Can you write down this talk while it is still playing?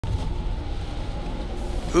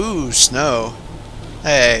Ooh, snow.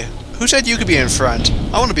 Hey, who said you could be in front?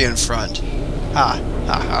 I want to be in front. Ha,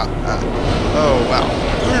 ha, ha, ha. Oh, wow.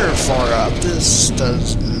 We're far up. This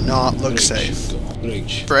does not look safe.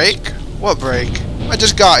 Break? What break? I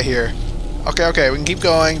just got here. Okay, okay, we can keep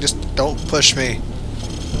going. Just don't push me.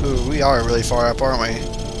 Ooh, we are really far up, aren't we?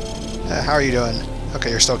 How are you doing? Okay,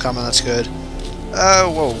 you're still coming. That's good.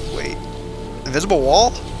 Whoa, wait. Invisible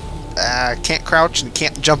wall? Can't crouch and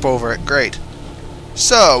can't jump over it. Great.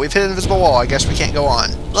 So, we've hit an invisible wall. I guess we can't go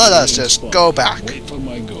on. Let us just go back.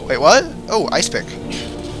 Wait, what? Oh, ice pick.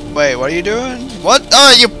 Wait, what are you doing? What?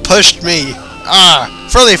 Ah, you pushed me! Ah!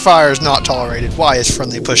 Friendly fire is not tolerated. Why is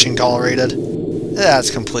friendly pushing tolerated? That's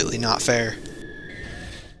completely not fair.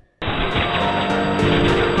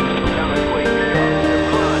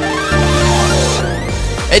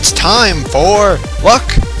 It's time for luck,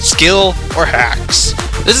 skill, or hacks.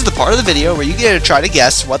 This is the part of the video where you get to try to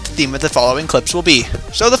guess what the theme of the following clips will be.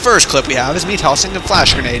 So the first clip we have is me tossing a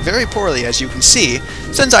flash grenade very poorly, as you can see,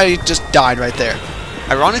 since I just died right there.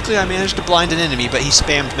 Ironically, I managed to blind an enemy, but he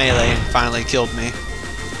spammed melee and finally killed me.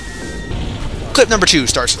 Clip number 2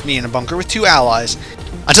 starts with me in a bunker with 2 allies,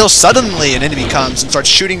 until suddenly an enemy comes and starts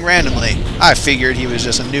shooting randomly. I figured he was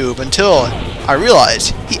just a noob until I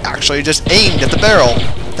realized he actually just aimed at the barrel.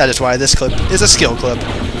 That is why this clip is a skill clip.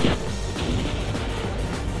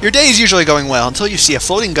 Your day is usually going well until you see a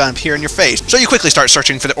floating gun appear in your face, so you quickly start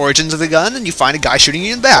searching for the origins of the gun and you find a guy shooting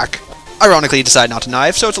you in the back. Ironically, you decide not to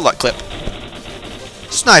knife, so it's a luck clip.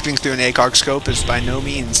 Sniping through an ACOG scope is by no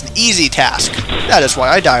means an easy task. That is why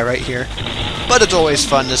I die right here. But it's always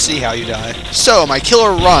fun to see how you die. So, my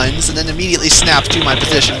killer runs and then immediately snaps to my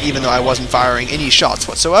position even though I wasn't firing any shots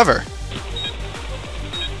whatsoever.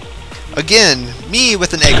 Again, me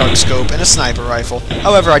with an ACOG scope and a sniper rifle.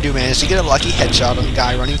 However, I do manage to get a lucky headshot on the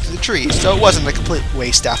guy running through the trees, so it wasn't a complete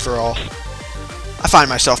waste after all. I find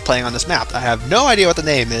myself playing on this map. I have no idea what the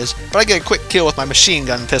name is, but I get a quick kill with my machine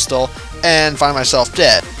gun pistol and find myself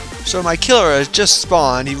dead. So my killer has just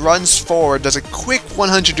spawned, he runs forward, does a quick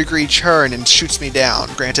 100-degree turn and shoots me down.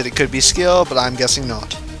 Granted, it could be skill, but I'm guessing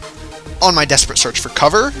not. On my desperate search for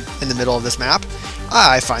cover in the middle of this map,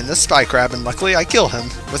 I find this spy crab and luckily I kill him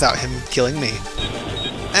without him killing me.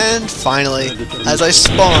 And finally, as I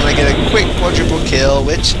spawn, I get a quick quadruple kill,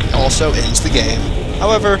 which also ends the game.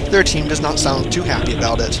 However, their team does not sound too happy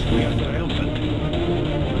about it.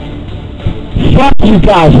 Fuck you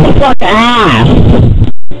guys, fuck ass!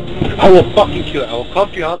 I will fucking kill you, I will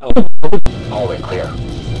cuff you out, All the way clear.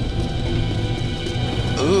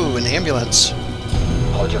 Ooh, an ambulance.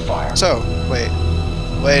 Hold your fire. So, wait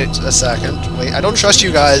a second. Wait, I don't trust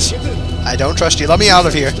you guys. I don't trust you. Let me out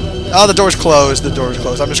of here. Oh, the door's closed. The door's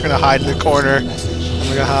closed. I'm just gonna hide in the corner. I'm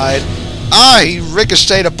gonna hide. Ah, he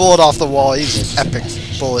ricocheted a bullet off the wall. He's an epic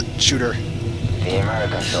bullet shooter. The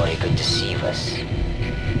Americans thought he could deceive us.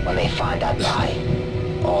 When they find that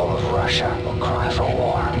lie, all of Russia will cry for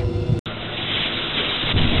war.